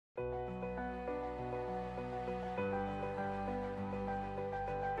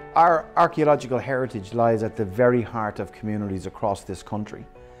Our archaeological heritage lies at the very heart of communities across this country,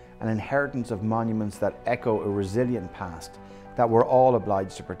 an inheritance of monuments that echo a resilient past that we're all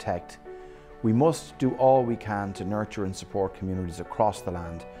obliged to protect. We must do all we can to nurture and support communities across the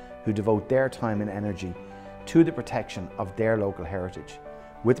land who devote their time and energy to the protection of their local heritage.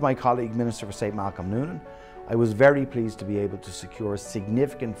 With my colleague Minister for St Malcolm Noonan, I was very pleased to be able to secure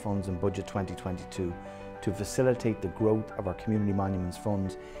significant funds in Budget 2022 to facilitate the growth of our Community Monuments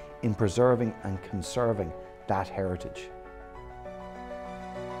Fund in preserving and conserving that heritage.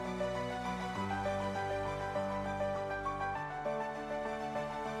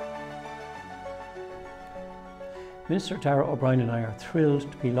 Minister Darragh O'Brien and I are thrilled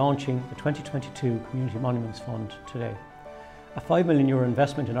to be launching the 2022 Community Monuments Fund today. A €5 million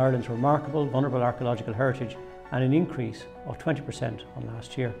investment in Ireland's remarkable vulnerable archaeological heritage and an increase of 20% on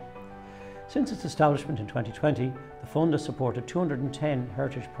last year. Since its establishment in 2020, the fund has supported 210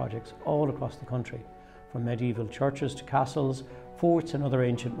 heritage projects all across the country, from medieval churches to castles, forts and other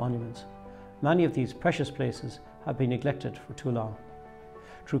ancient monuments. Many of these precious places have been neglected for too long.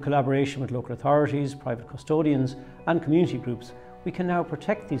 Through collaboration with local authorities, private custodians and community groups, we can now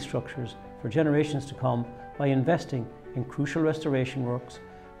protect these structures for generations to come by investing in crucial restoration works,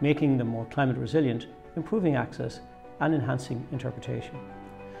 making them more climate resilient, improving access and enhancing interpretation.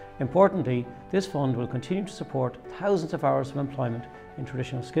 Importantly, this fund will continue to support thousands of hours of employment in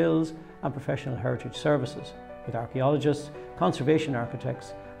traditional skills and professional heritage services, with archaeologists, conservation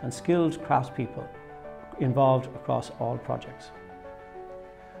architects and skilled craftspeople involved across all projects.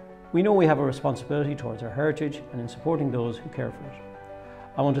 We know we have a responsibility towards our heritage and in supporting those who care for it.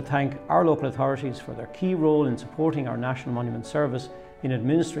 I want to thank our local authorities for their key role in supporting our National Monument Service in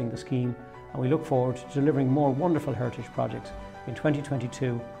administering the scheme, and we look forward to delivering more wonderful heritage projects in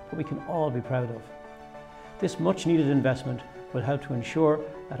 2022 that we can all be proud of. This much needed investment will help to ensure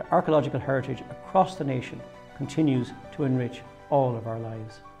that archaeological heritage across the nation continues to enrich all of our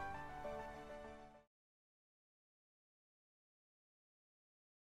lives.